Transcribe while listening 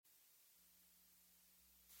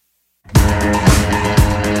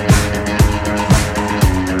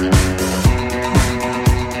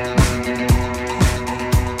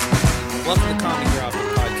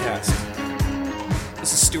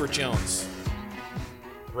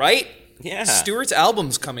Right? Yeah. Stuart's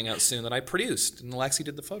album's coming out soon that I produced, and Lexi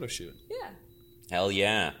did the photo shoot. Yeah. Hell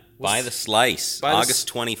yeah. Buy the Slice,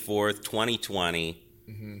 August 24th, 2020,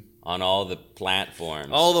 on all the platforms.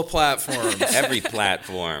 All the platforms. Every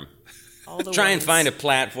platform. All the Try and ones. find a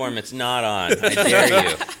platform it's not on. I dare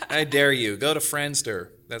you. I dare you. Go to Friendster.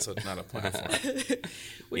 That's not a platform.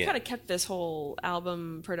 We kind of kept this whole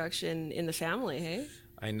album production in the family, hey?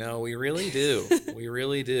 I know, we really do. We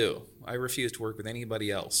really do. I refuse to work with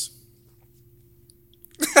anybody else.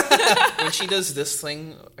 When she does this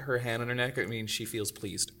thing, her hand on her neck, I mean, she feels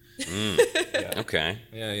pleased. Yeah. Okay.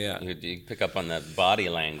 Yeah. You pick up on the body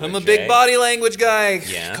language. I'm a big body language guy.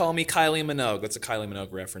 Yeah. Call me Kylie Minogue. That's a Kylie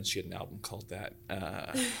Minogue reference. She had an album called that.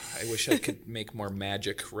 I wish I could make more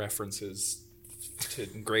magic references to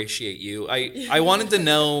ingratiate you. I wanted to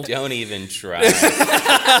know. Don't even try.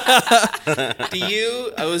 Do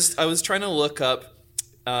you? I was trying to look up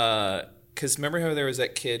because remember how there was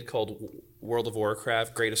that kid called World of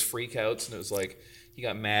Warcraft Greatest Freakouts, and it was like he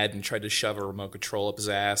got mad and tried to shove a remote control up his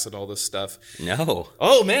ass and all this stuff. No.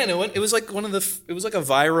 Oh man, it was like it was like a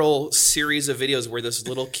viral series of videos where this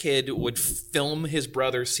little kid would film his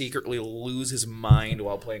brother secretly lose his mind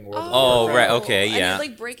while playing World of Oh, Warcraft. right. Okay, yeah. And he'd,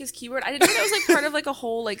 like, break his keyboard. I didn't know that was, like, part of, like, a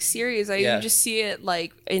whole, like, series. I Yeah. would just see it,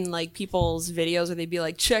 like, in, like, people's videos where they'd be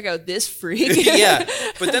like, check out this freak. Yeah,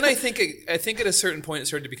 but then I think at a certain point it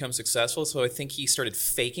started to become successful, so I think he started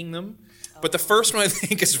faking them. But the first one I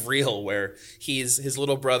think is real, where his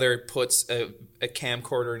little brother puts a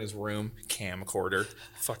camcorder in his room. Camcorder,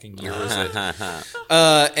 fucking year is it?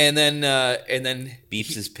 And then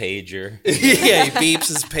Beeps his pager. yeah, he beeps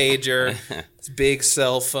his pager, his big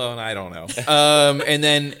cell phone. I don't know. And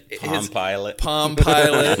then Palm Pilot. Palm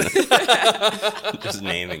Pilot. Just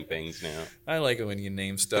naming things now. I like it when you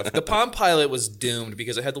name stuff. The Palm Pilot was doomed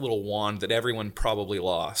because it had the little wand that everyone probably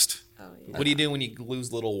lost. Oh, yeah. What do you do when you lose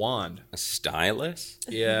the little wand? A stylus?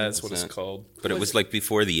 Yeah, that's what it's called. But it was like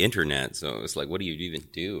before the internet, so it was like, what do you even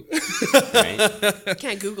do? Right?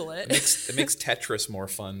 Can't Google it. It makes Tetris more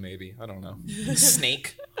fun, maybe. I don't know.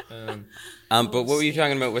 Snake. But what were you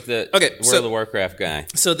talking about with the World of Warcraft guy?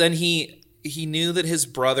 So then he knew that his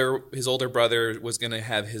older brother, was going to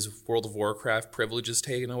have his World of Warcraft privileges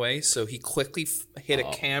taken away, so he quickly hid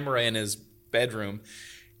a camera in his bedroom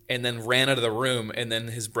and then ran out of the room, and then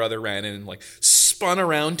his brother ran in and like spun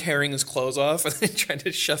around tearing his clothes off and then tried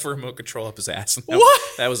to shove a remote control up his ass. And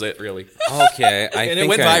that was it, really. Okay. And it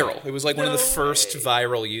went viral. It was like one of the first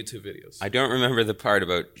viral YouTube videos. I don't remember the part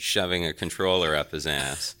about shoving a controller up his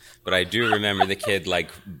ass, but I do remember the kid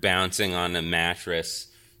like bouncing on a mattress,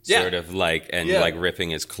 sort of like, and like ripping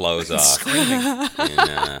his clothes off, Screaming.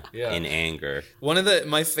 in anger. One of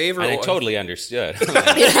my favorite. And I totally understood.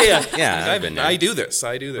 yeah. I've been there. I do this.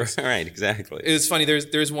 Right, exactly. It's funny.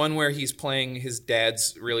 There's one where he's playing his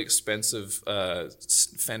dad's really expensive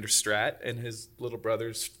Fender Strat, and his little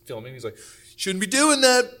brother's filming. He's like, "Shouldn't be doing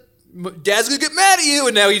that. Dad's gonna get mad at you."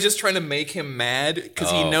 And now he's just trying to make him mad because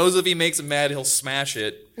he knows if he makes him mad, he'll smash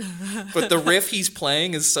it. But the riff he's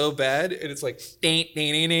playing is so bad, and it's like the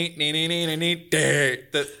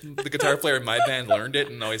guitar player in my band learned it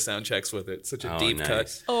and always sound checks with it. Such a deep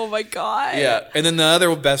cut. Oh my God. Yeah, and then the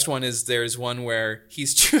other best one is there's one where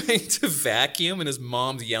he's trying to vacuum and his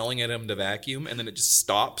mom's yelling at him to vacuum, and then it just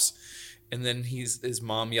stops. And then his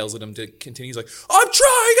mom yells at him to continue. He's like, "I'm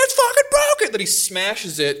trying, it's fucking broken!" Then he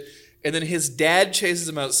smashes it, and then his dad chases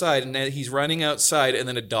him outside, and then he's running outside, and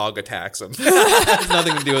then a dog attacks him. It has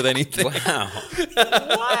nothing to do with anything. Wow.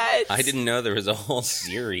 What? I didn't know there was a whole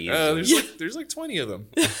series. There's like 20 of them.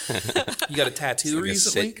 You got a tattoo like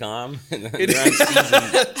recently? a sitcom.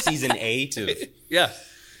 You're on season 8 of Yeah.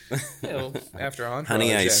 After on.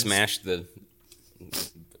 Honey, I Smashed the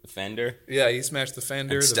Fender. Yeah, he smashed the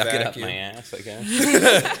fender, the Stuck vacuum. it up my ass, I guess.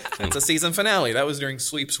 It's a season finale. That was during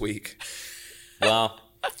Sweeps Week. Well,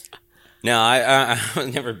 no, I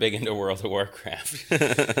was never big into World of Warcraft.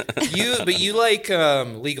 But you like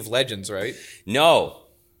League of Legends, right? No.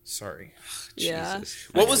 Sorry. Yeah. Jesus.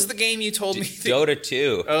 What was the game you told me? Dota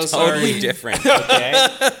 2. Oh, totally sorry. different, okay?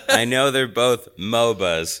 I know they're both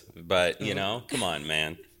MOBAs, but, come on,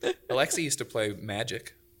 man. Alexa used to play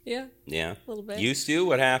Magic. Yeah. Yeah. A little bit. Used to?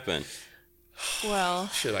 What happened? Well.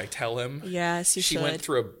 Should I tell him? Yes, you She should. went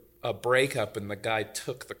through a breakup, and the guy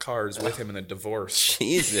took the cards with him in a divorce.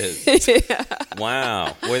 Jesus.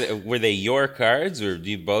 Wow. Were they your cards, or do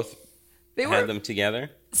you both have them together?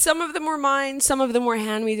 Some of them were mine. Some of them were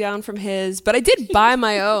hand-me-down from his. But I did buy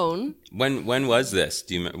my own. When was this?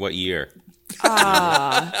 What year?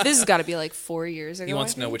 This has got to be like 4 years ago. He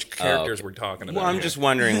wants to know which characters we're talking about. Well, I'm here. just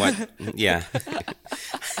wondering what... Yeah.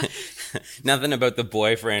 Nothing about the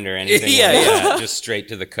boyfriend or anything. Yeah, like yeah. that. Just straight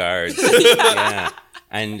to the cards. Yeah.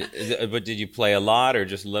 And but did you play a lot or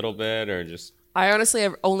just a little bit or just? I honestly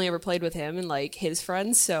have only ever played with him and like his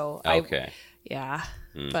friends, so Okay.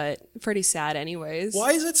 but pretty sad anyways.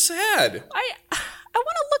 Why is it sad? I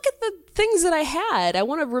want to look at the things that I had. I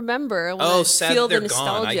want to remember. I want to sad feel that the they're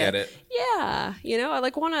nostalgia. gone. I get it. Yeah, I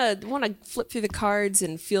like want to flip through the cards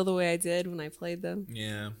and feel the way I did when I played them.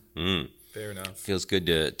 Yeah. Fair enough. Feels good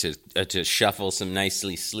to shuffle some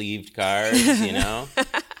nicely sleeved cards,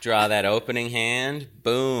 Draw that opening hand,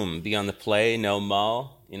 boom, be on the play, no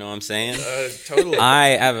mull. You know what I'm saying? Totally.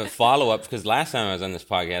 I have a follow-up because last time I was on this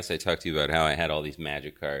podcast, I talked to you about how I had all these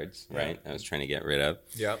magic cards, right? I was trying to get rid of.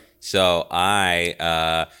 Yep. So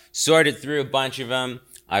I sorted through a bunch of them.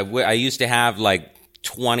 I used to have like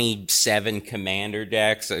 27 commander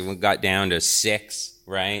decks. I got down to 6,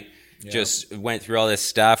 right? Yep. Just went through all this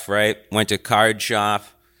stuff, right? Went to card shop,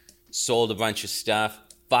 sold a bunch of stuff,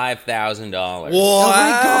 $5,000. Wow. Oh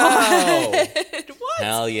my God. What?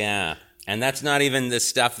 Hell yeah. And that's not even the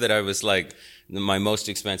stuff that I was like, my most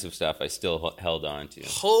expensive stuff I still held on to.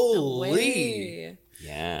 Holy.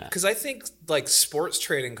 Yeah. Because I think like sports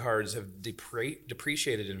trading cards have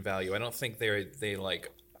depreciated in value. I don't think they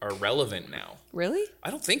like are relevant now. Really?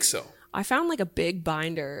 I don't think so. I found like a big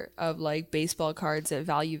binder of like baseball cards at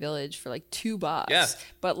Value Village for like $2. Yeah.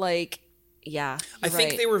 But like, yeah. I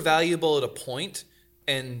think they were valuable at a point,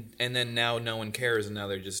 and then now no one cares, and now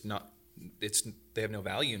they're just not. They have no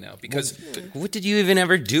value now because. What did you even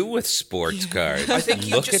ever do with sports cards? I think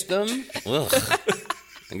you look at them. Ugh. I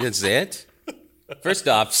think that's it. First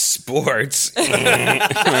off, sports. Right?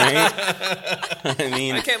 I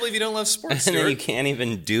mean, I can't believe you don't love sports. And then you Stuart. can't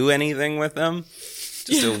even do anything with them.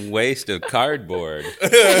 Just a waste of cardboard.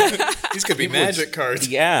 These could be magic cards.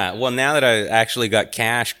 Yeah. Well, now that I actually got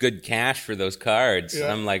good cash for those cards,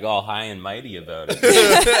 I'm like all high and mighty about it.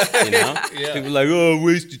 Yeah. People are like, oh,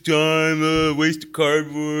 waste of time, waste of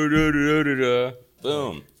cardboard, da, da, da, da.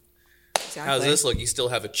 Boom. Exactly. How's this look? You still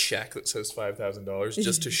have a check that says $5,000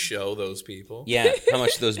 just to show those people. Yeah. How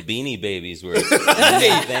much those Beanie Babies were?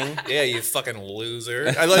 Nothing. Yeah, you fucking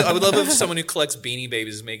loser. I would love if someone who collects Beanie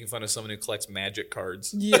Babies is making fun of someone who collects magic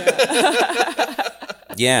cards. Yeah.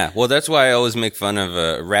 Yeah. Well, that's why I always make fun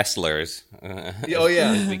of wrestlers. Oh,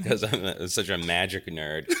 yeah. Because I'm such a magic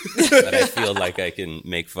nerd that I feel like I can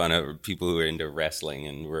make fun of people who are into wrestling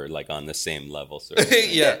and we're like on the same level. Sort of.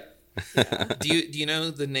 Yeah. Do you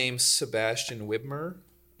know the name Sebastian Whitmer?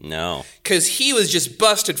 No. Because he was just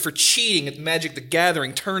busted for cheating at the Magic the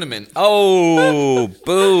Gathering tournament. Oh,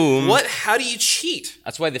 boom. What? How do you cheat?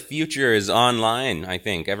 That's why the future is online, I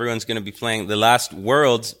think. Everyone's going to be playing the last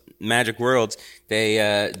Worlds, Magic Worlds.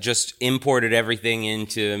 They just imported everything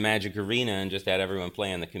into Magic Arena and just had everyone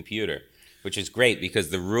play on the computer, which is great because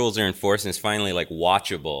the rules are enforced and it's finally like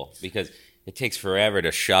watchable because it takes forever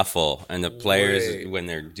to shuffle, and the players when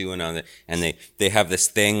they're doing on it, and they have this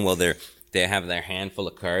thing. Well, they have their handful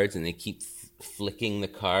of cards, and they keep flicking the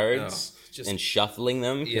cards and shuffling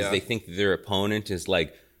them because they think their opponent is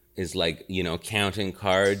like counting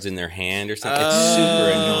cards in their hand or something. It's super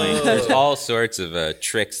annoying. There's all sorts of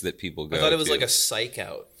tricks that people go. I thought it was to. like a psych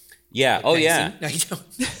out. Yeah. Like, oh yeah. No, you don't.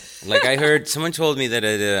 Like I heard someone told me that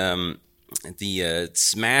at the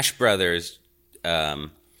Smash Brothers.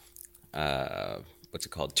 What's it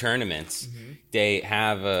called? Tournaments. Mm-hmm. They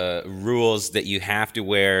have rules that you have to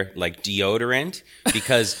wear like deodorant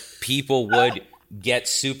because people would get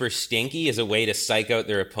super stinky as a way to psych out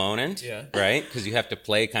their opponent. Yeah. Right? Because you have to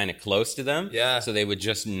play kind of close to them. Yeah. So they would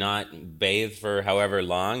just not bathe for however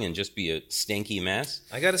long and just be a stinky mess.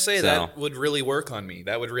 I gotta say, that would really work on me.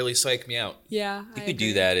 That would really psych me out. Yeah. You could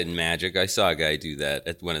do that in Magic. I saw a guy do that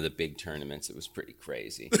at one of the big tournaments. It was pretty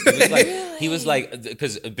crazy. He was like,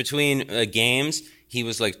 because between games, he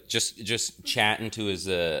was like just chatting to his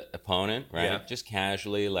opponent, right? Yeah. Just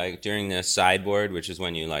casually, like during the sideboard, which is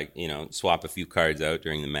when you swap a few cards out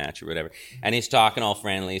during the match or whatever. And he's talking all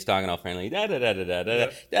friendly. Da da da da da da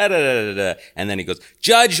da da da da. And then he goes,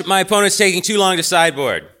 "Judge, my opponent's taking too long to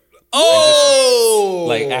sideboard." Oh,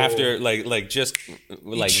 Like after just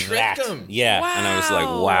like that. him. Yeah. Wow. And I was like,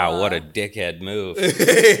 wow, what a dickhead move.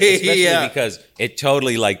 Especially because it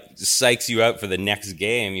totally like psychs you out for the next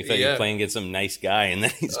game. You thought you were playing against some nice guy and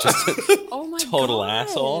then he's just a Oh my total God.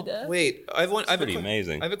 asshole. Wait, I've pretty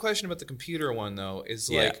amazing. I have a question about the computer one though.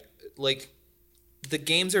 Is like the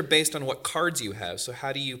games are based on what cards you have. So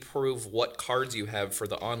how do you prove what cards you have for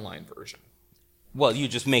the online version? Well, you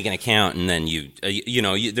just make an account and then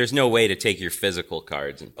there's no way to take your physical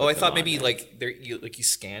cards. And I thought maybe you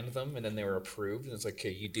scanned them and then they were approved and it's like,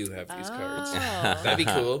 okay, you do have these cards. That'd be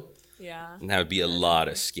cool. Yeah. And that would be a lot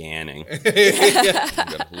of scanning. Got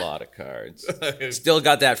a lot of cards. Still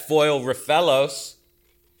got that foil Raphaelos.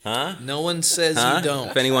 Huh? No one says you don't.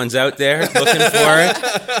 If anyone's out there looking for it.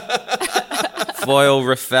 Foil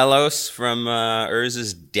Raphaelos from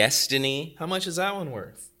Urza's Destiny. How much is that one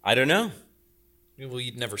worth? I don't know. Well,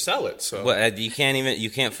 you'd never sell it, so. Well, you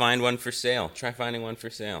can't find one for sale. Try finding one for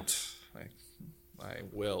sale. I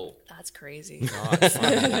will. That's crazy. Not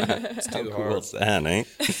find one. It's too How hard. cool is that, eh?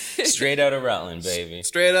 Straight out of Rutland, baby.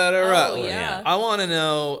 Straight out of Rutland. Yeah. I want to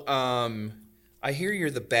know, I hear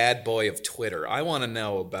you're the bad boy of Twitter. I want to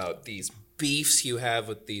know about these beefs you have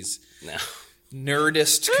with these No.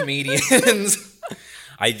 nerdist comedians.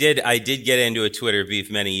 I did get into a Twitter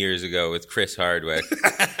beef many years ago with Chris Hardwick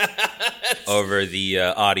over the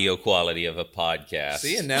audio quality of a podcast.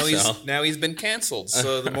 See, and now he's been canceled.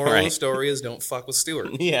 So the moral of the story is don't fuck with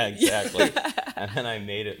Stuart. Yeah, exactly. And then I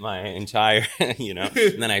made it my entire, and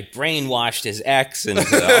then I brainwashed his ex and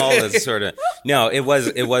all this sort of. No, it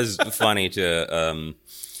was funny to,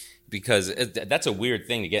 because that's a weird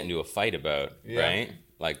thing to get into a fight about, right?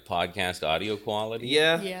 Like podcast audio quality.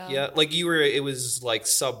 Yeah. Like it was like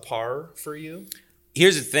subpar for you.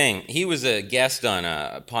 Here's the thing. He was a guest on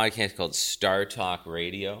a podcast called Star Talk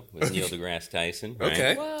Radio with Neil deGrasse Tyson. Right?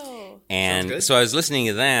 Okay. Whoa. And so I was listening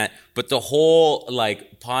to that, but the whole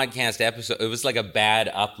podcast episode, it was like a bad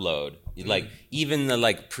upload. Like even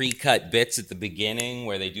the pre-cut bits at the beginning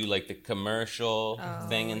where they do the commercial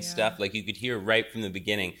thing and stuff, you could hear right from the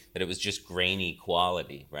beginning that it was just grainy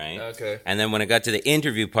quality, right? Okay. And then when it got to the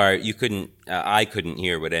interview part, I couldn't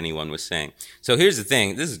hear what anyone was saying. So here's the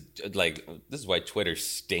thing. This is why Twitter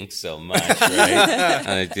stinks so much,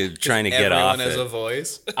 right? Trying to get off it. Everyone has a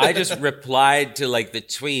voice. I just replied to the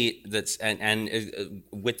tweet that's and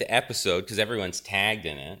with the episode because everyone's tagged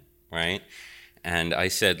in it, right? And I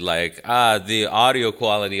said the audio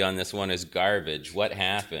quality on this one is garbage. What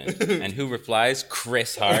happened? And who replies?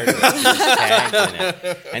 Chris Hardwick. He's tagged in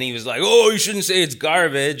it. And he was like, oh, you shouldn't say it's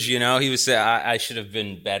garbage. He was saying, I should have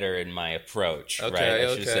been better in my approach, right? I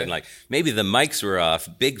should have said, maybe the mics were off.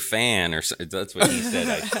 Big fan, or that's what he said.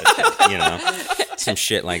 I said, some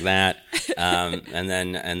shit like that. And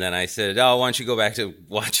then I said, oh, why don't you go back to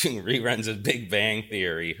watching reruns of Big Bang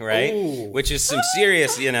Theory, right? Ooh. Which is some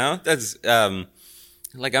serious, that's...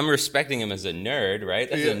 I'm respecting him as a nerd, right?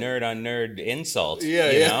 That's a nerd on nerd insult.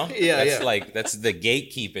 Yeah. That's the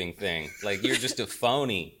gatekeeping thing. You're just a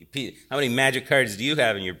phony. How many magic cards do you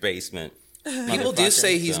have in your basement? People do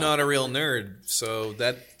say he's not a real nerd, so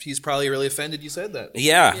that he's probably really offended you said that.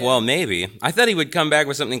 Yeah, well, maybe. I thought he would come back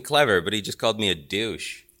with something clever, but he just called me a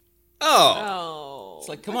douche. Oh.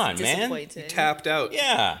 It's come on, man. He tapped out.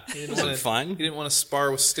 Yeah. It wasn't fun. He didn't want to spar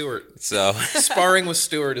with Stuart. So Sparring with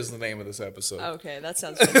Stuart is the name of this episode. Okay, that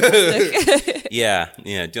sounds fantastic. Yeah,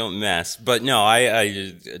 don't mess. But no,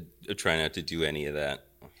 I try not to do any of that.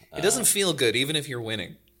 It doesn't feel good, even if you're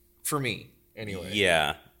winning. For me, anyway.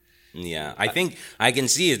 Yeah. I think I can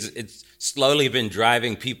see it's slowly been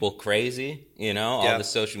driving people crazy, all the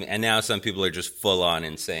social media. And now some people are just full on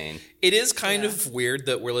insane. It is kind of weird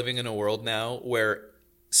that we're living in a world now where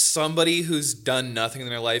somebody who's done nothing in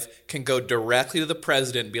their life can go directly to the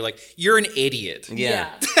president and be like, you're an idiot. Yeah.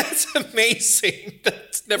 That's amazing.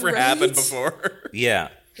 That's never happened before. Yeah.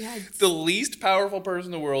 The least powerful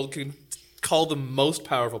person in the world can call the most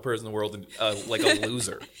powerful person in the world a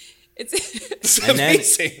loser. It's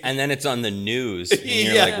amazing. And then it's on the news. And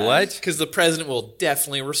you're like, what? Because the president will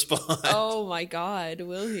definitely respond. Oh my God,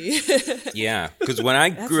 will he? Yeah, because when I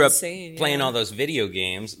grew up playing all those video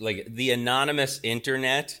games, the anonymous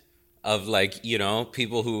internet of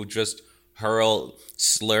people who just hurl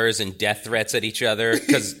slurs and death threats at each other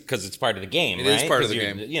because it's part of the game, right? It is part of the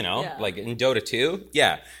game. Like in Dota 2,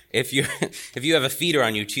 if you have a feeder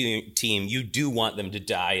on your team, you do want them to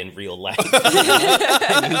die in real life.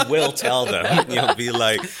 And you will tell them. You'll be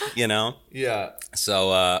like, Yeah.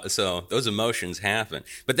 So those emotions happen.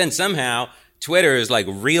 But then somehow Twitter is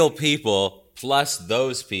real people plus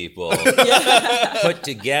those people put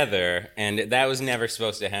together, and that was never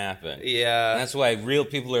supposed to happen. Yeah. And that's why real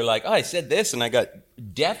people are like, oh, I said this and I got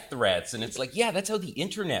death threats, and it's that's how the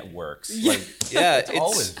internet works. It's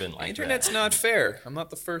always been like internet's that. not fair. I'm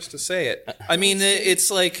not the first to say it. I mean,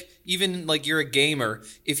 it's even you're a gamer.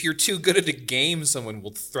 If you're too good at a game, someone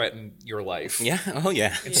will threaten your life. Yeah. Oh,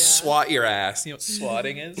 yeah. And swat your ass. You know what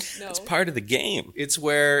swatting is? No. It's part of the game. It's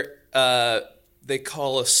where they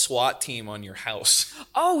call a SWAT team on your house.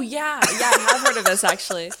 Oh, yeah. Yeah, I have heard of this,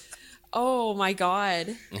 actually. Oh, my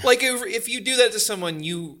God. If you do that to someone,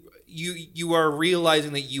 you are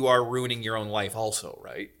realizing that you are ruining your own life also,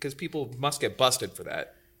 right? Because people must get busted for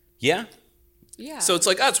that. Yeah. Yeah. So it's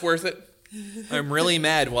like, it's worth it. I'm really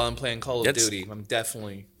mad while I'm playing Call of Duty. I'm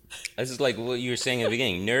definitely... This is like what you were saying at the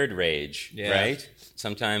beginning, nerd rage, Yeah. right?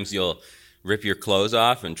 Sometimes you'll rip your clothes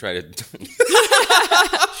off and try to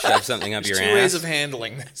shove something up There's your two ass. ways of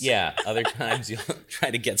handling this. Yeah, other times you'll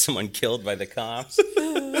try to get someone killed by the cops.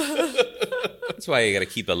 That's why you got to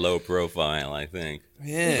keep a low profile, I think.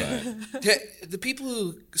 Yeah. Yeah, the people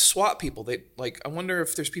who swat people, I wonder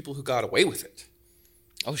if there's people who got away with it.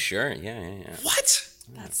 Oh, sure. Yeah. What?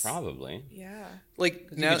 Probably. Yeah. Like,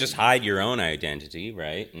 You now could just hide your own identity,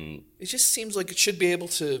 right? And it just seems like it should be able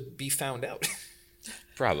to be found out.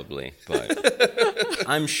 probably, but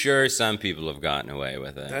I'm sure some people have gotten away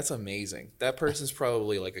with it. That's amazing. That person's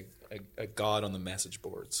probably like a god on the message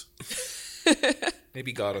boards.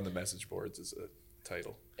 Maybe God on the message boards is a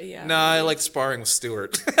title. Yeah. Nah, I like Sparring with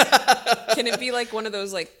Stuart. Can it be like one of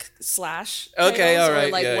those like slash? Okay, titles, all right,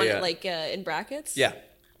 Or like yeah, one yeah. like in brackets. Yeah.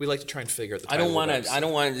 We like to try and figure out the I title don't want of to. I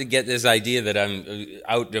don't want to get this idea that I'm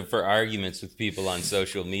out for arguments with people on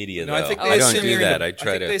social media. No, though. I think I don't assume do you're that. Into, I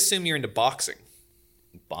try think to they assume you're into boxing,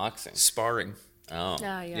 boxing. sparring. Oh,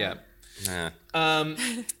 Yeah. nah.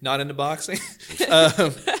 Not into boxing.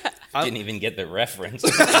 Didn't even get the reference.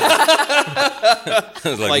 I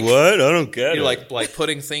was like, what? I don't get You're it. like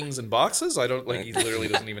putting things in boxes. I don't like. He literally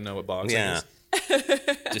doesn't even know what boxing Yeah. is.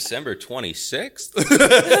 December 26th?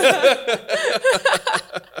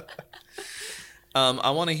 I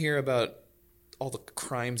want to hear about all the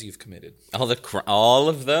crimes you've committed. All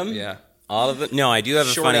of them? Yeah. All of them? No, I do have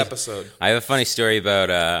a Short funny episode. I have a funny story about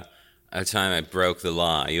a time I broke the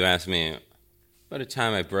law. You asked me about a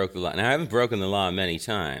time I broke the law. Now, I haven't broken the law many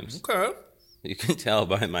times. Okay. You can tell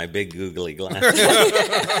by my big googly glasses.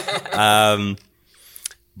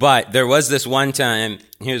 But there was this one time.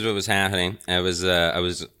 Here's what was happening. I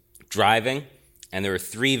was driving, and there were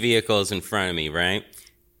 3 vehicles in front of me. Right,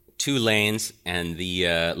 2 lanes, and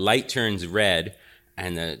the light turns red,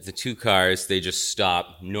 and the 2 cars, they just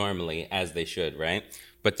stop normally as they should. Right,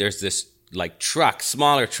 but there's this like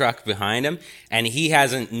smaller truck behind him, and he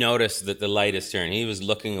hasn't noticed that the light is turned. He was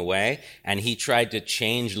looking away, and he tried to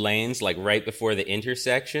change lanes like right before the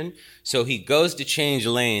intersection. So he goes to change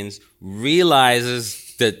lanes, realizes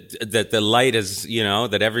that the light is,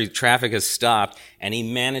 that every traffic has stopped, and he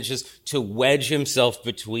manages to wedge himself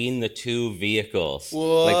between the 2 vehicles.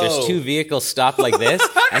 Whoa. Like there's 2 vehicles stopped like this,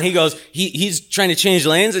 and he goes, he's trying to change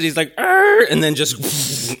lanes, and he's like, "Arr!" And then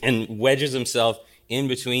just and wedges himself in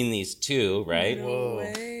between these 2, right? No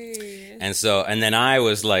way. And then I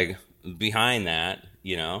was like behind that,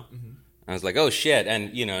 I was like, oh shit.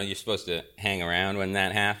 And you're supposed to hang around when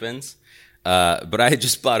that happens. But I had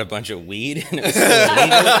just bought a bunch of weed, and it was still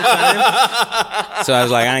illegal at the time. So I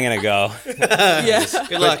was like, I'm gonna go. Yeah.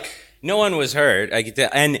 Good luck. No one was hurt. I could tell,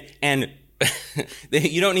 and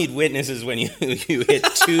you don't need witnesses when you hit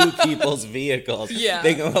 2 people's vehicles. Yeah.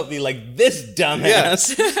 They can all be like, this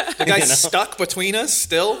dumbass. The guy's stuck between us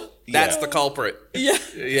still. That's the culprit. Yeah.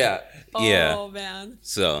 Yeah. Yeah. Oh man.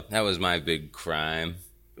 So that was my big crime.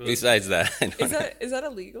 Besides that, I don't know. Is that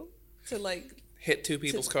illegal to like Hit 2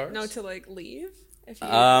 people's cars. No, to like leave. If you,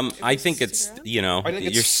 I think it's, I think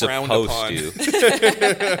you're it's frowned supposed upon.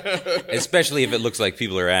 to. Especially if it looks like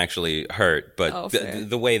people are actually hurt. But fair.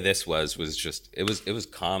 the way this was just, it was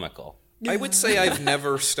comical. I would say I've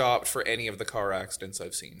never stopped for any of the car accidents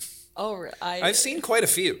I've seen. Oh, I've seen quite a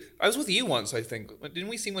few. I was with you once, I think. Didn't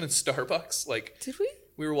we see one in Starbucks? Like, Did we?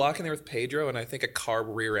 we were walking there with Pedro, and I think a car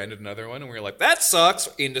rear-ended another one, and we were like, that sucks.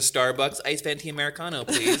 Into Starbucks. Iced venti Americano,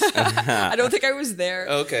 please. I don't think I was there.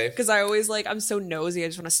 Okay. Because I always I'm so nosy. I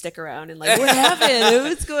just want to stick around and like, what happened?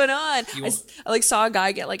 What's going on? I like saw a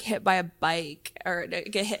guy get like hit by a bike or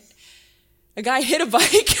get hit. A guy hit a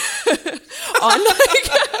bike on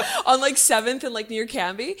 7th and like near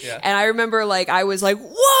Canby. Yeah. And I remember I was like,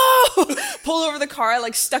 whoa, pulled over the car. I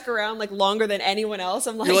like stuck around like longer than anyone else.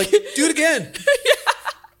 I'm like, You're like, do it again.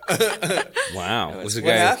 Wow. Was the what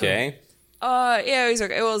guy happened? okay? yeah, it was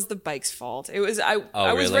okay. It was the bike's fault. It was I was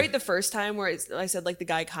really? right the first time where I said like the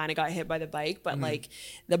guy kind of got hit by the bike, but like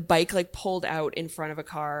the bike like pulled out in front of a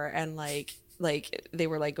car and like they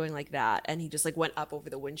were like going like that, and he just like went up over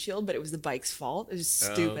the windshield, but it was the bike's fault. It was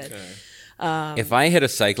just stupid. Okay. If I hit a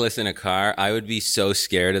cyclist in a car, I would be so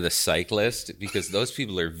scared of the cyclist because those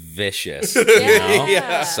people are vicious.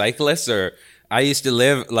 Yeah. Cyclists are. I used to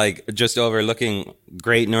live like just overlooking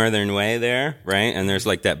Great Northern Way there, right? And there's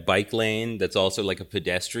like that bike lane that's also like a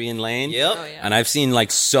pedestrian lane. Yep. Oh, yeah. And I've seen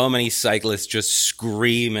like so many cyclists just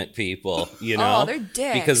scream at people, you know? Oh, they're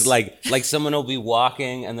dicks. Because like someone will be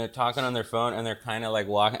walking and they're talking on their phone and they're kind of like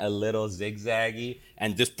walking a little zigzaggy,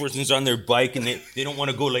 and this person's on their bike and they don't want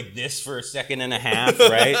to go like this for a second and a half,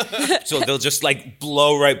 right? So they'll just like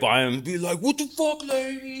blow right by them and be like, "What the fuck,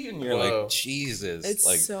 lady?" And you're Whoa. like, Jesus. It's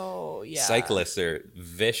like, so, yeah. cyclists are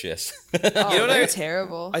vicious. Oh, You know what they're I-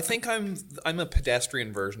 terrible. I think I'm a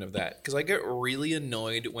pedestrian version of that because I get really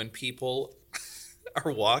annoyed when people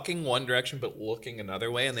are walking one direction but looking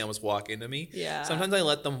another way and they almost walk into me. Yeah. Sometimes I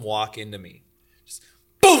let them walk into me. Just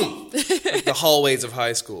boom! Like the hallways of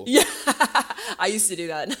high school. Yeah. I used to do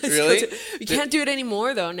that. in high school, Really? too. You can't do it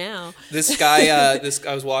anymore, though, now. This guy, I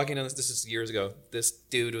was walking on this is years ago. This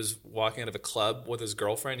dude was walking out of a club with his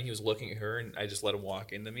girlfriend. And he was looking at her, and I just let him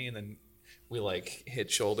walk into me, and then we like hit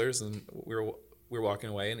shoulders, and we were walking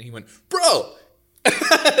away, and he went, "Bro!"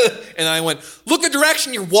 And I went, "Look the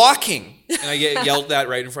direction you're walking!" And I yelled that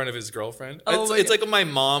right in front of his girlfriend. Oh It's my like when my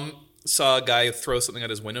mom saw a guy throw something out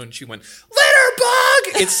his window, and she went, "Litter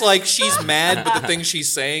bug!" It's like she's mad, but the thing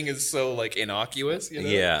she's saying is so like innocuous. You know?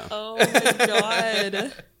 Yeah. Oh, my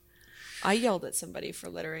God. I yelled at somebody for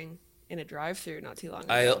littering in a drive-thru not too long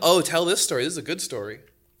ago. Tell this story. This is a good story.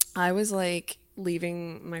 I was like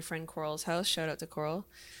leaving my friend Coral's house. Shout out to Coral.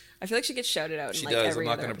 I feel like she gets shouted out She in like does. every I'm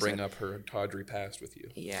not other going to bring episode. up her tawdry past with you.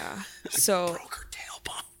 Yeah. So Broke her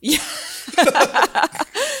tailbone. yeah.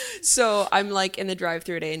 So I'm like in the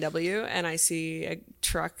drive-thru at A&W and I see a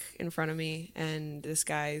truck in front of me and this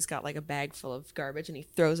guy's got like a bag full of garbage and he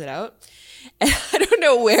throws it out. And I don't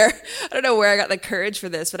know where I got the courage for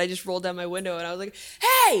this, but I just rolled down my window and I was like,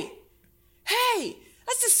 "Hey,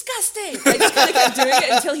 that's disgusting." I just kind of kept doing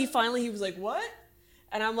it until he was like, "What?"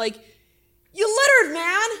 And I'm like, "You littered,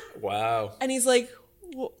 man." Wow. And he's like,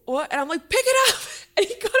 "What?" And I'm like, "Pick it up." And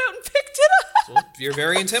he got out and picked it up. Well, you're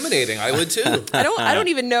very intimidating. I would too. I don't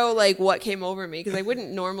even know like what came over me because I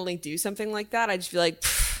wouldn't normally do something like that. I'd just be like,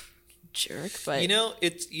 jerk. But I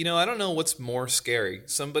don't know what's more scary.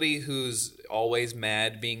 Somebody who's always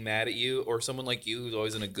mad being mad at you, or someone like you who's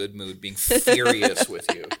always in a good mood being furious with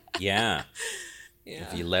you. Yeah. yeah,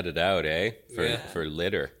 If you let it out, eh? Yeah. For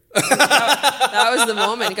litter. that was the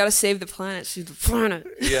moment. You got to save the planet. Save the planet.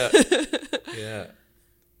 Yeah. Yeah.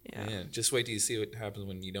 Yeah. Man, just wait till you see what happens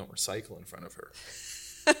when you don't recycle in front of her.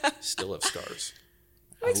 Still have scars.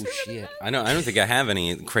 Oh shit! I don't think I have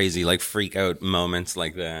any crazy like freak out moments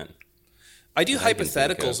like that. I do That I can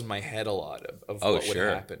think hypotheticals of. in my head a lot of Oh, what sure.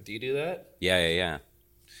 would happen. Do you do that? Yeah.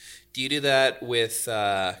 Do you do that with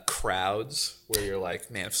crowds where you're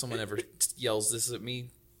like, man, if someone ever yells this at me,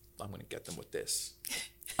 I'm going to get them with this?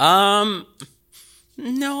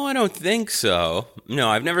 No, I don't think so. No,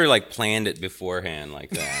 I've never like planned it beforehand like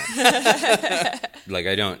that. Like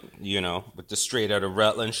I don't, with the straight out of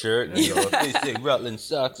Rutland shirt. And if they say Rutland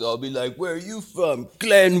sucks, I'll be like, "Where are you from,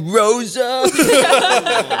 Glen Rosa?"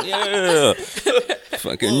 Yeah,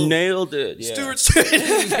 fucking nailed it. Yeah.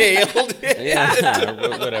 Stuart nailed it. Yeah,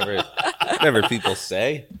 whatever people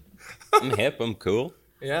say. I'm hip. I'm cool.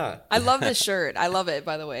 Yeah. I love this shirt. I love it,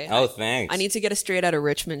 by the way. Oh, thanks. I need to get a straight out of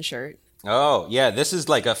Richmond shirt. Oh, yeah, this is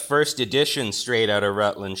like a first edition straight out of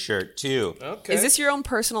Rutland shirt, too. Okay. Is this your own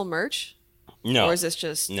personal merch? No. Or is this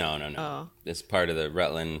just... No. Oh. It's part of the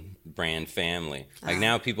Rutland brand family. Like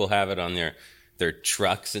now people have it on their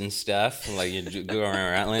trucks and stuff. Like you go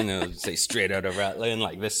around Rutland and it'll say straight out of Rutland,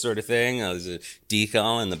 like this sort of thing. There's a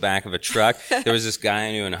decal in the back of a truck. There was this guy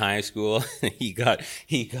I knew in high school. He got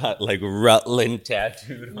like Rutland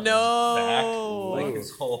tattooed on his back. Like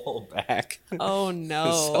his whole back. Oh, So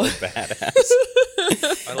no. badass.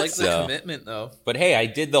 I like the So. commitment, though. But hey, I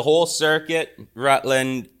did the whole circuit: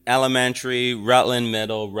 Rutland Elementary, Rutland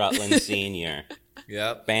Middle, Rutland Senior.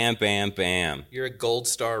 Yep. Bam, bam, bam. You're a gold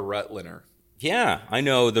star Rutlander. Yeah, I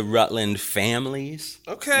know the Rutland families.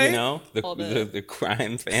 Okay. All the- The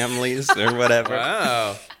crime families or whatever.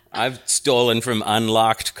 Wow. I've stolen from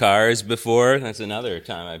unlocked cars before. That's another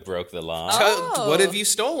time I broke the law. Oh. What have you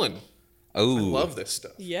stolen? Oh, I love this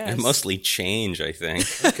stuff. Yes. mostly change, I think.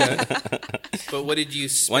 But what did you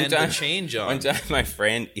spend the change on? One time, my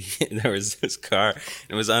friend, there was this car,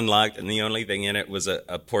 it was unlocked, and the only thing in it was a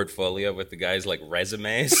portfolio with the guy's like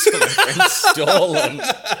resumes. So my friend stole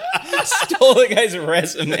the guy's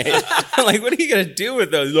resume. I'm like, what are you gonna do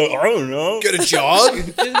with those? He's like, I don't know. Get a jog?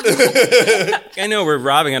 I know we're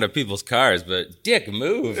robbing out of people's cars, but dick,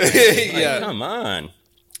 move. Man. Yeah. Like, come on.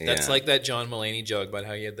 That's Yeah. like that John Mulaney joke about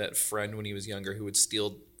how he had that friend when he was younger who would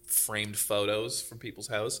steal framed photos from people's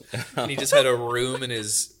house, and he just had a room in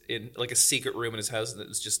his in like a secret room in his house that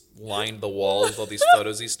was just lined the walls with all these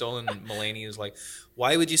photos he's stolen. And Mulaney is like,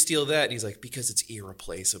 "Why would you steal that?" And he's like, "Because it's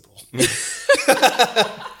irreplaceable."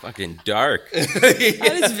 Fucking dark.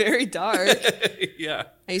 That is very dark. Yeah.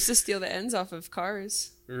 I used to steal the ends off of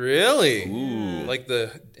cars. Really? Ooh. Like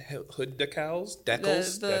the hood decals?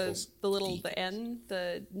 Decals? Decals. The little, the N,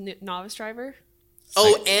 the novice driver.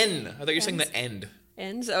 Oh, N. I thought you were saying the end.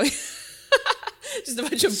 Ends? Oh, just a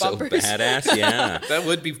bunch of So bumpers. badass, yeah. That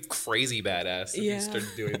would be crazy badass if Yeah. you started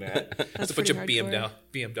doing that. Just a bunch pretty of hardcore.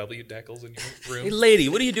 BMW decals in your Hey, room. lady,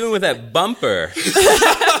 what are you doing with that bumper?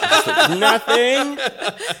 Nothing.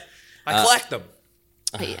 I collect them.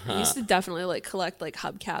 I used to definitely like collect like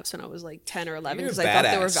hubcaps when I was like 10 or 11 You're because I thought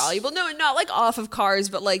they were badass. valuable. No, not like off of cars,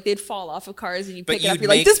 but like they'd fall off of cars and you But pick it up. you'd You're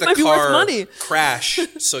like, make this the might be worth car money. crash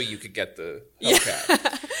so you could get the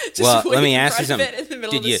hubcap. Just Well, wait let me for ask you front something. fit in the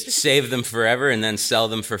middle Did of the you street. save them forever and then sell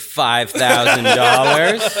them for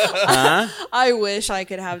 $5,000? Huh? I wish I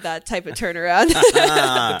could have that type of turnaround.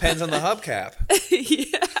 Depends on the hubcap.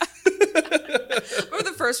 Yeah. Remember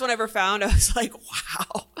the first one I ever found? I was like,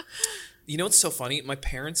 wow. You know what's so funny? My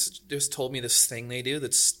parents just told me this thing they do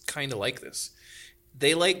that's kind of like this.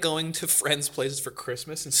 They like going to friends' places for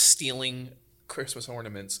Christmas and stealing Christmas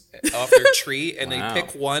ornaments off their tree, and Wow. they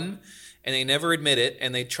pick one, and they never admit it,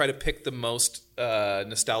 and they try to pick the most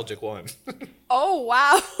nostalgic one. Oh,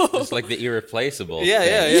 wow. It's like the irreplaceable. Yeah,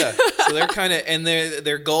 thing. yeah. So they're kind of, and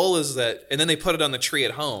their goal is that, and then they put it on the tree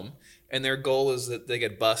at home, and their goal is that they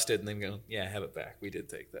get busted, and they go, "Yeah, have it back. We did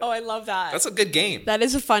take that." Oh, I love that. That's a good game. That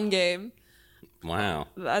is a fun game. Wow.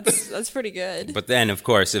 That's pretty good. But then, of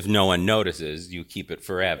course, if no one notices, you keep it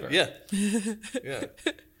forever. Yeah, yeah,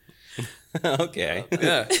 Okay.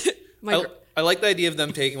 yeah. My I like the idea of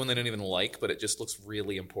them taking one they don't even like, but it just looks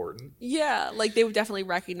really important. Yeah, like they would definitely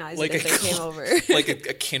recognize Like it if a they came over. Like a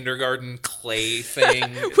kindergarten clay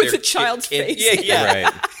thing With Their a child's face. Yeah, yeah,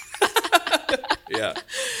 Right. yeah.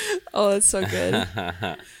 Oh, that's so good.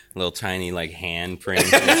 Little tiny, like, hand print.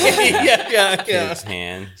 Yeah. Kid's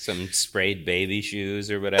hand. Some sprayed baby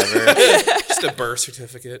shoes or whatever. Just a birth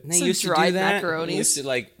certificate. They Some used to dried do that. macaronis. They used to,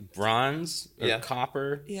 like, bronze or Yeah.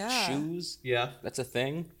 copper Yeah. shoes. Yeah. That's a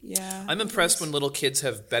thing. Yeah. I'm impressed when little kids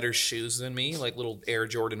have better shoes than me, like little Air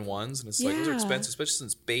Jordan 1s, and it's like, those are Yeah. expensive, especially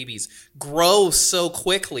since babies grow so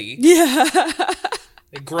quickly. Yeah.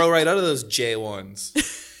 They grow right out of those J1s.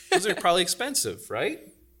 Those are probably expensive, right?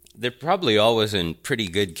 They're probably always in pretty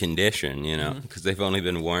good condition, you know, because they've only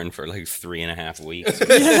been worn for like 3.5 weeks.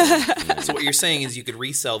 So what you're saying is you could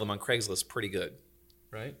resell them on Craigslist pretty good,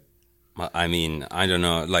 right? I mean, I don't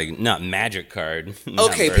know, like, not magic card.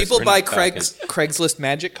 Okay, numbers. people We're buy not talking- Craigslist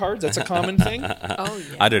magic cards. That's a common thing. Oh,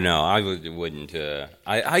 yeah. I don't know. I wouldn't.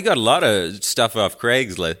 I got a lot of stuff off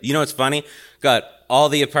Craigslist. You know what's funny? Got all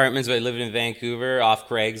the apartments I lived in Vancouver off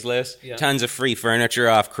Craigslist. Yeah. Tons of free furniture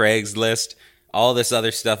off Craigslist. All this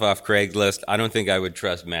other stuff off Craigslist. I don't think I would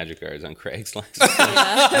trust magic cards on Craigslist.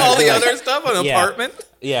 All the other stuff on an Yeah. apartment.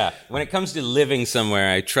 Yeah, when it comes to living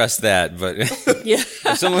somewhere, I trust that. But Yeah.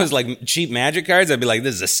 if someone was like cheap magic cards, I'd be like,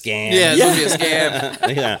 this is a scam. Yeah, it's gonna be a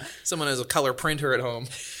scam. Yeah. Someone has a color printer at home.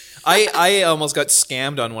 I almost got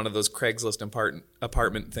scammed on one of those Craigslist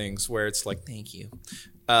apartment things where it's like, thank you.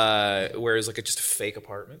 Where it's like just a fake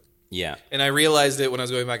apartment. Yeah. And I realized it when I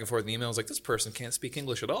was going back and forth in email. I was like, this person can't speak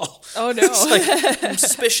English at all. Oh, no. It's like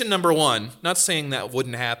suspicion number one. Not saying that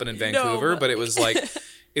wouldn't happen in Vancouver, No. but it was like,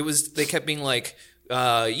 they kept being like,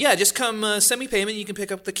 yeah, just come send me payment. You can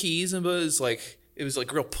pick up the keys. And it was like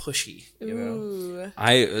real pushy, you know? Ooh.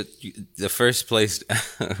 The first place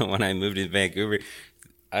when I moved to Vancouver,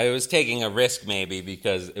 I was taking a risk maybe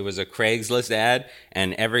because it was a Craigslist ad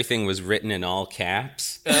and everything was written in all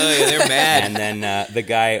caps. Oh, yeah, they're mad. And then the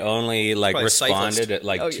guy only like Probably a responded cyclist. at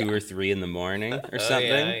like Oh, 2 yeah. or 3 in the morning or Oh, something.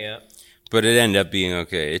 yeah. But it ended up being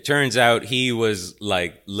okay. It turns out he was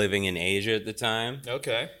like living in Asia at the time.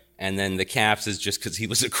 Okay. And then the caps is just because he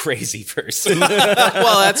was a crazy person.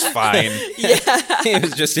 Well, that's fine. He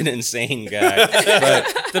was just an insane guy.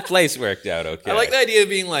 But the place worked out okay. I like the idea of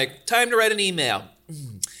being like, time to write an email.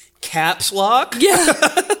 Caps lock? Yeah.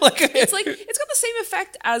 Like, It's like it's got the same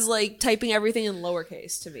effect as like typing everything in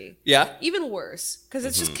lowercase to me. yeah. Even worse because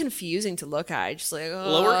it's Mm-hmm. just confusing to look at. Just like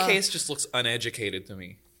Lowercase just looks uneducated to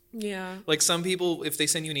me. Yeah. Like some people, if they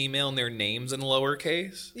send you an email and their name's in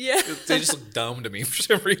lowercase, Yeah. they just look dumb to me for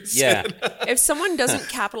some reason. Yeah. If someone doesn't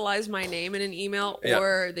capitalize my name in an email Yeah.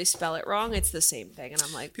 or they spell it wrong, it's the same thing. And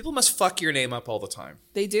I'm like, People must fuck your name up all the time.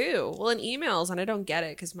 they do. Well, in emails, and I don't get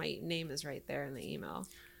it because my name is right there in the email.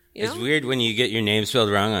 You It's know? weird when you get your name spelled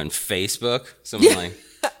wrong on Facebook. Someone like,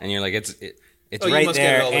 and you're like, It's Oh, you right must get it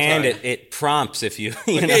there, all the and time. it prompts if you know.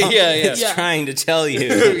 Yeah. It's Yeah. trying to tell you.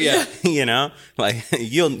 Yeah. You know, like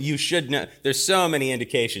you should know. There's so many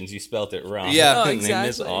indications you spelt it wrong. Yeah. Oh, and they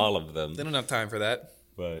miss exactly. all of them. They don't have time for that.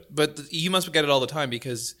 But You must get it all the time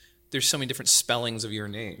because there's so many different spellings of your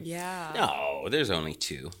name. Yeah. no, there's only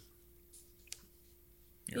 2.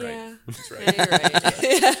 You're Yeah. right. That's right. Yeah,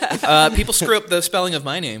 you're right. People screw up the spelling of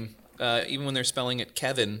my name. Even when they're spelling it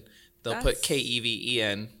Kevin, they'll put That's-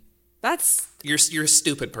 Keven. That's You're a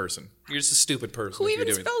stupid person. You're just a stupid person. who if you're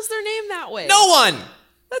even doing spells their name that way. No one.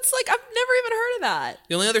 That's like I've never even heard of that.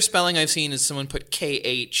 The only other spelling I've seen is someone put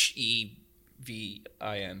Khevin.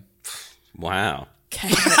 wow.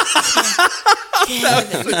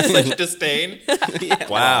 Such disdain.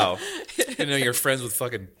 Wow. You know you're friends with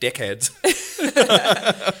fucking dickheads.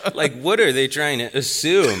 Like, what are they trying to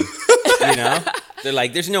assume? You know, they're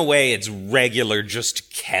like, there's no way it's regular,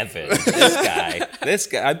 just Kevin. This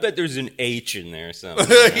guy. I bet there's an H in there somewhere.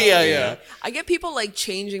 Yeah. I get people like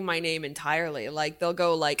changing my name entirely. Like they'll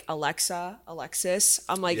go like Alexa, Alexis.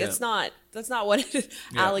 I'm like, Yeah. that's not what it is.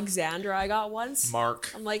 Yeah. Alexandra I got once.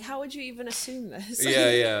 Mark. I'm like, how would you even assume this?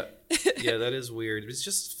 Yeah. Yeah, that is weird. It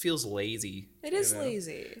just feels lazy. It is you know?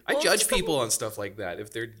 lazy. I Well, judge just the people whole- on stuff like that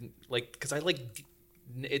if they're like, because I like.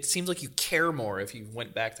 It seems like you care more if you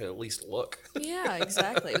went back to at least look. Yeah,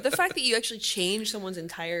 exactly. But the fact that you actually change someone's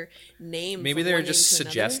entire name. Maybe from they're one name just to another-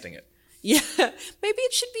 suggesting it. Yeah, maybe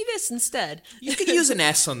it should be this instead. You could use an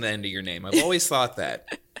S on the end of your name. I've always thought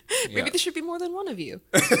that. Maybe there should be more than one of you.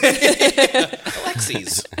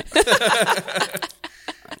 Alexis.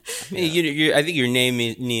 I think your name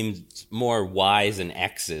needs more Y's and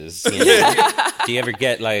X's. You know? Do you ever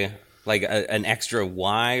get like an extra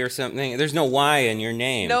Y or something? There's no Y in your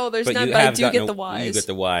name. No, there's none, you but I have do gotten get the Ys. You get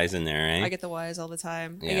the Y's in there, right? I get the Y's all the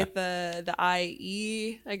time. Yeah. I get the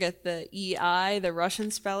IE. I get the EI, the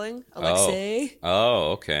Russian spelling. Alexei.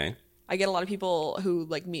 Oh, okay. I get a lot of people who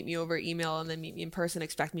like meet me over email and then meet me in person,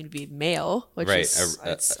 expect me to be male, which Right.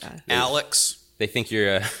 is Alex. They think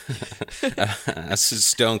you're a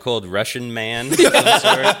stone cold Russian man of some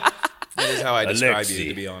sort. That is how I describe Alexei. you,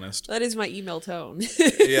 to be honest. that is my email tone.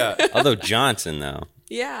 Yeah. Although Johnson, though.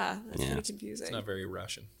 Yeah, that's Yeah. kind of confusing. It's not very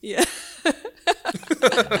Russian. Yeah,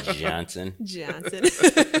 Johnson. Johnson.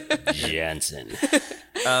 Johnson.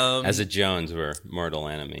 As a Jones, we're mortal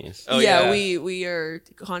enemies. Oh, yeah, yeah. we are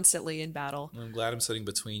constantly in battle. I'm glad I'm sitting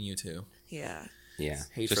between you two. Yeah. Yeah.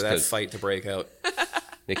 Hate Just for that 'cause fight to break out.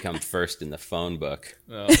 they come first in the phone book.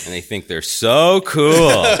 Oh. And they think they're so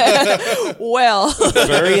cool. Well,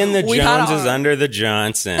 Burying the We had Joneses our- under the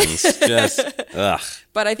Johnsons. Just, ugh.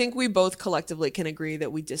 but I think we both collectively can agree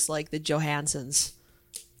that we dislike the Johansons.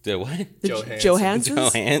 The what? The Johansson.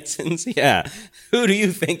 Johansons? Johansons? Yeah. Who do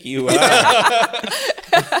you think you are?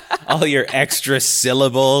 All your extra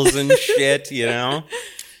syllables and shit, you know?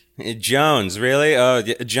 Jones, really? Oh,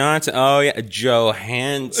 Johnson. Oh, yeah.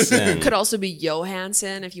 Johansson. Could also be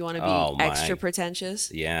Johansson if you want to be Oh, my. extra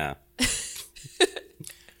pretentious. Yeah.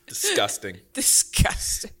 Disgusting.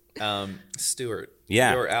 Disgusting. Stuart.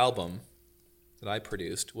 Yeah. Your album that I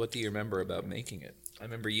produced, what do you remember about making it? I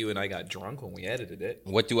remember you and I got drunk when we edited it.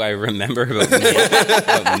 What do I remember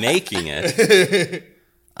about making it?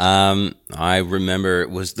 I remember it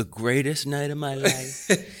was the greatest night of my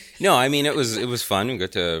life. No, I mean it was fun. We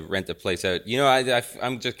got to rent the place out. You know,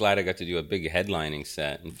 I'm just glad I got to do a big headlining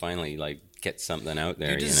set and finally like get something out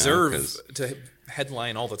there. You deserve 'cause- to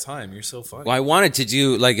headline all the time. You're so funny. Well, I wanted to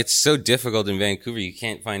do like it's so difficult in Vancouver. You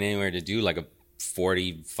can't find anywhere to do like a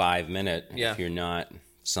 45-minute Yeah. if you're not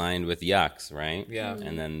signed with Yucks, right? Yeah.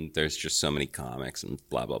 And then there's just so many comics and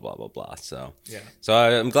blah blah blah blah blah. So Yeah. So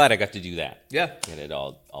I'm glad I got to do that. Yeah. Get it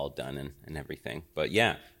all done and everything. But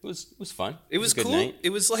yeah, it was fun. It was a good cool. night. It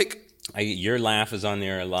was like, Your laugh is on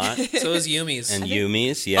there a lot. so is Yumi's. And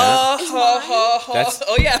Yumi's, yeah. That's-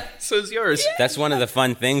 Oh, yeah. So is yours. That's one of the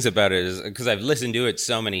fun things about it is because I've listened to it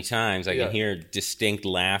so many times, I Yeah. can hear distinct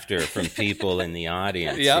laughter from people in the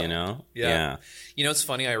audience, Yeah. you know? Yeah. You know what's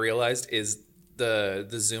funny I realized is the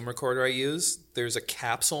Zoom recorder I use, there's a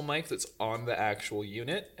capsule mic that's on the actual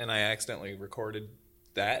unit, and I accidentally recorded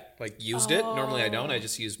that, like used it. Normally I don't. I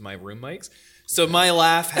just use my room mics. So my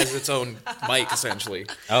laugh has its own mic, essentially.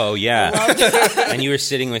 Oh, yeah. And you were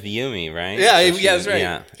sitting with Yumi, right? Yeah, So yeah, that's right.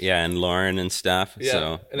 Yeah, yeah, and Lauren and stuff. Yeah.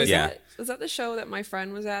 So, And I yeah. Was that the show that my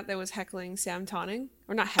friend was at that was heckling Sam Tonning?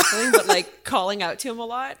 Or not heckling, but like calling out to him a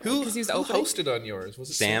lot? Who Because he was opening. hosted on yours?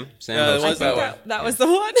 Was it Sam? Sam Yeah, it hosted was I that think one. that was the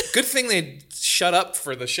one. Good thing they shut up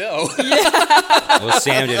for the show. Well,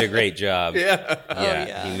 Sam did a great job. Yeah. Yeah,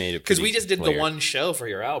 yeah. he made it Because we pretty just did clear. the one show for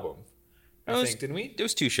your album. I think, didn't we? There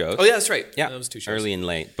was 2 shows. Oh, yeah, that's right. Yeah, that was 2 shows. early and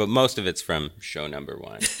late, but most of it's from show number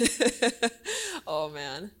 1. Oh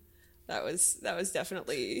man, that was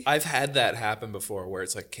definitely. I've had that happen before where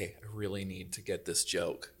it's like, okay, I really need to get this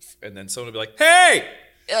joke. And then someone will be like, hey,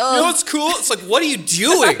 you know what's cool? It's like, what are you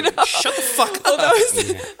doing? Shut the fuck up. Oh,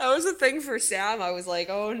 that was the thing for Sam. I was like,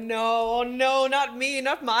 oh no, not me,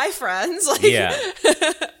 not my friends. Like, Yeah.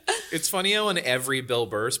 It's funny how in every Bill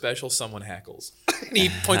Burr special, someone heckles. And he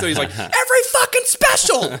points out, he's like, every fucking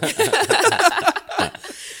special!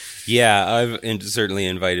 Yeah, I've certainly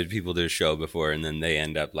invited people to a show before, and then they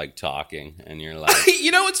end up like talking, and you're like,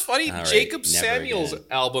 You know what's funny? All right, Jacob never Samuel's again.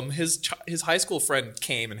 album, his high school friend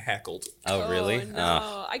came and heckled. oh, really? Oh,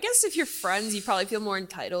 no. I guess if you're friends, you probably feel more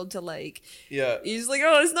entitled to like. Yeah. He's like,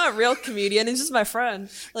 oh, it's not a real comedian. It's just my friend.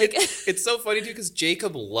 Like, It's so funny, too, because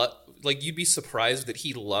Jacob, like, you'd be surprised that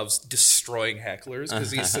he loves destroying hecklers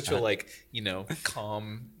because he's such a, like,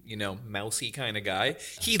 calm, mousy kind of guy.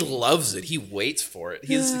 He loves it. He waits for it.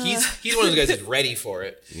 He's one of those guys that's ready for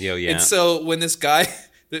it. Yo, yeah. And so when this guy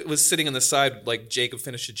that was sitting on the side, like, Jacob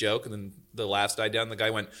finished a joke and then the laughs died down, the guy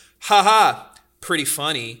went, ha ha, pretty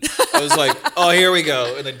funny. I was like, oh, here we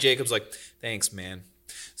go. And then Jacob's like, thanks, man.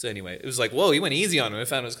 So anyway, it was like, whoa, he went easy on him. I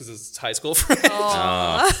found it was because it's his high school friend.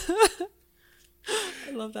 I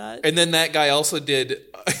love that. And then that guy also did.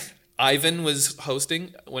 Ivan was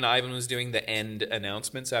hosting when Ivan was doing the end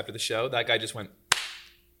announcements after the show. That guy just went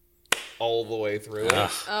all the way through it.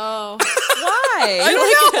 Oh, why? I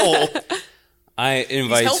don't know. I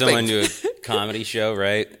invite helping. someone to a comedy show,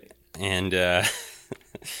 right? And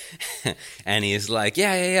and he's like,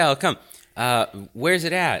 yeah, I'll come. Where's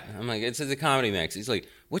it at? I'm like, it's at the Comedy Mix. He's like,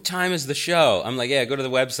 what time is the show? I'm like, yeah, go to the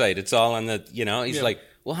website. It's all on the, He's like,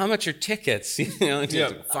 well, how much are tickets?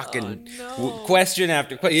 Fucking question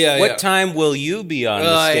after question. What time will you be on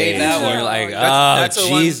the stage? That And one. you're like, That's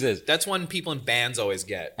Jesus. That's one people in bands always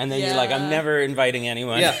get. And then you're like, I'm never inviting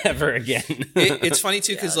anyone ever again. It's funny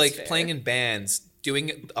too because that's like playing in bands,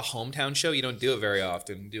 doing a hometown show, you don't do it very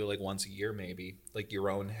often. You do it like once a year maybe, like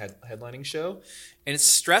your own headlining show. And it's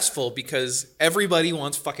stressful because everybody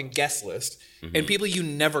wants fucking guest list. Mm-hmm. And people you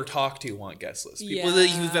never talk to want guest list. People that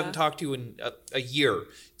you haven't talked to in a year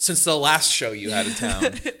since the last show you had in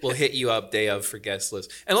town will hit you up day of for guest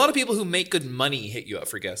list. And a lot of people who make good money hit you up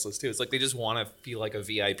for guest list too. It's like they just want to feel like a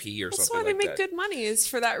VIP or That's something like that. why they make good money is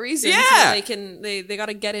for that reason. Yeah. So they got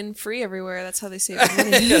to get in free everywhere. That's how they save their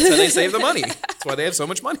money. That's how they save the money. That's why they have so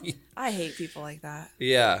much money. I hate people like that.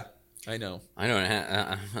 Yeah, I know. I don't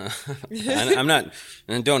I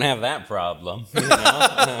don't have that problem.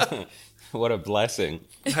 What a blessing.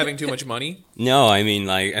 Having too much money? No, I mean,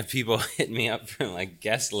 like, if people hit me up for, like,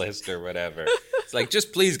 guest list or whatever. It's like,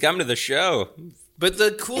 just please come to the show. But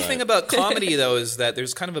the cool thing about comedy, though, is that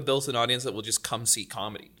there's kind of a built-in audience that will just come see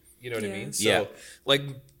comedy. You know what I mean? So, like,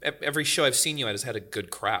 every show I've seen you at has had a good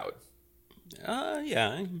crowd.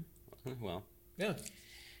 Yeah. Well. Yeah.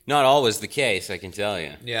 Not always the case, I can tell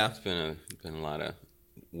you. Yeah. It's been a lot of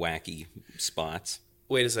wacky spots.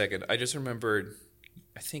 Wait a second. I just remembered,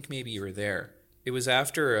 I think maybe you were there. It was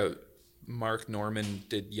after Mark Norman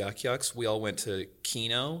did Yuck Yucks. We all went to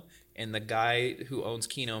Kino, and the guy who owns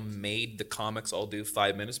Kino made the comics all do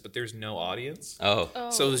 5 minutes, but there's no audience. Oh.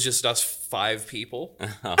 So it was just us 5 people.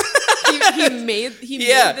 he made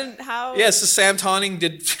them how? Yeah, so Sam Tonning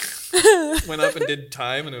went up and did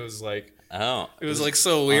time, and it was like... Oh, it was like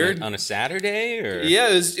so weird on a Saturday, or yeah,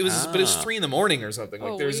 it was, but it was 3 a.m. or something.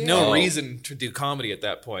 Like there's no reason to do comedy at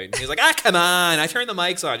that point. And he's like, come on, I turned the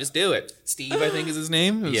mics on, just do it. Steve, I think is his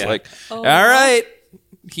name. It was like, all right.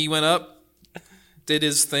 He went up, did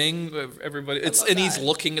his thing. Everybody, he's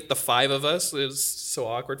looking at the 5 of us. It was so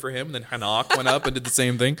awkward for him. And then Hanak went up and did the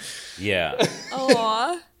same thing. Yeah.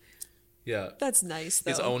 Aw. Yeah. That's nice,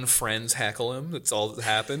 though. His own friends heckle him. That's all that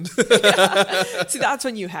happened. See, that's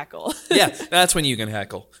when you heckle. Yeah, that's when you can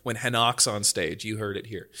heckle. When Hanok's on stage. You heard it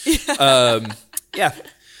here. Yeah.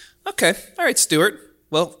 Okay. All right, Stuart.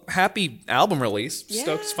 Well, happy album release. Yeah.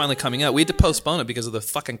 Stoked it's finally coming out. We had to postpone it because of the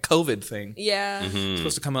fucking COVID thing. Yeah. It was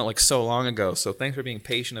supposed to come out like so long ago. So thanks for being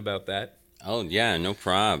patient about that. Oh, yeah, no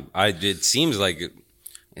problem. It seems like...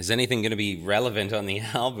 Is anything going to be relevant on the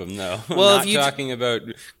album, though? Well, I'm not talking about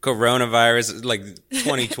coronavirus. Like,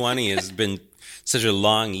 2020 has been such a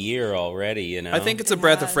long year already, I think it's a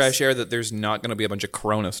breath of fresh air that there's not going to be a bunch of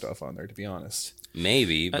Corona stuff on there, to be honest.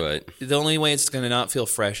 Maybe, but The only way it's going to not feel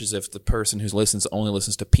fresh is if the person who listens only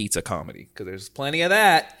listens to pizza comedy, because there's plenty of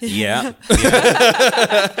that. yeah.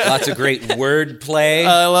 Lots of great wordplay.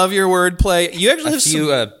 I love your wordplay. You actually A have few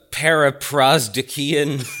some.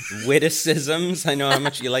 paraprosdikian witticisms. I know how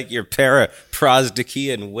much you like your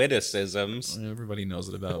paraprosdikian witticisms. Everybody knows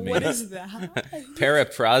it about me. What is that?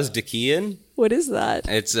 Paraprosdikian? What is that?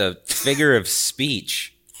 It's a figure of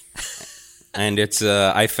speech. And it's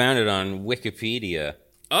I found it on Wikipedia.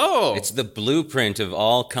 Oh, It's the blueprint of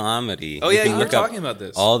all comedy. oh yeah, can you were look up talking about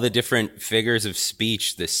this. all the different figures of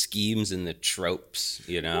speech, the schemes and the tropes,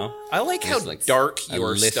 you know? I like how There's like dark a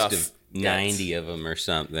your list stuff of gets. 90 of them or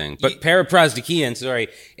something. But paraprosdikian,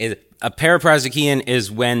 is a paraprosdikian is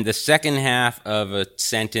when the second half of a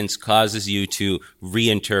sentence causes you to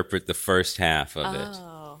reinterpret the first half of it.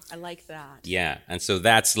 Oh, I like that. Yeah, and so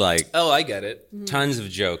that's like Oh, I get it. tons of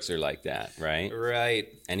jokes are like that, right? Right.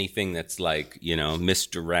 Anything that's like,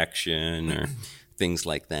 misdirection or things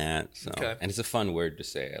like that. So, Okay. and it's a fun word to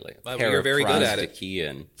say. I like Well, you're very good at it.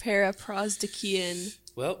 paraprosdikian. Paraprosdikian.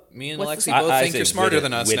 Well, me and What's Alexi the- both I think say you're smarter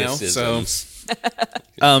than us now. So,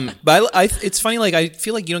 witticisms. but it's funny. Like I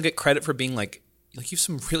feel like you don't get credit for being like you have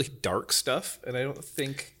some really dark stuff, and I don't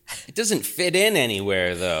think. It doesn't fit in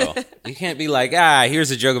anywhere, though. You can't be like,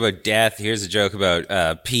 here's a joke about death. Here's a joke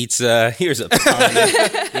about pizza. Here's a pun.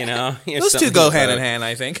 Here's Those two something go hand in about- hand,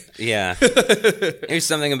 I think. Yeah. Here's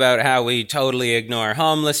something about how we totally ignore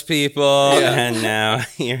homeless people. Yeah. And now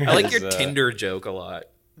here's... I like your Tinder joke a lot.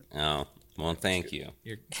 Oh, well, thank you.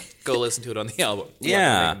 Go listen to it on the album.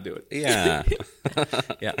 Yeah. Do it. Yeah.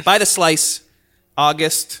 Yeah. Buy the Slice,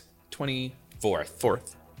 August 24th.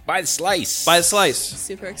 Fourth. Buy the slice. Buy the Slice.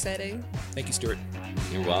 Super exciting. Thank you, Stuart.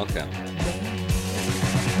 You're welcome.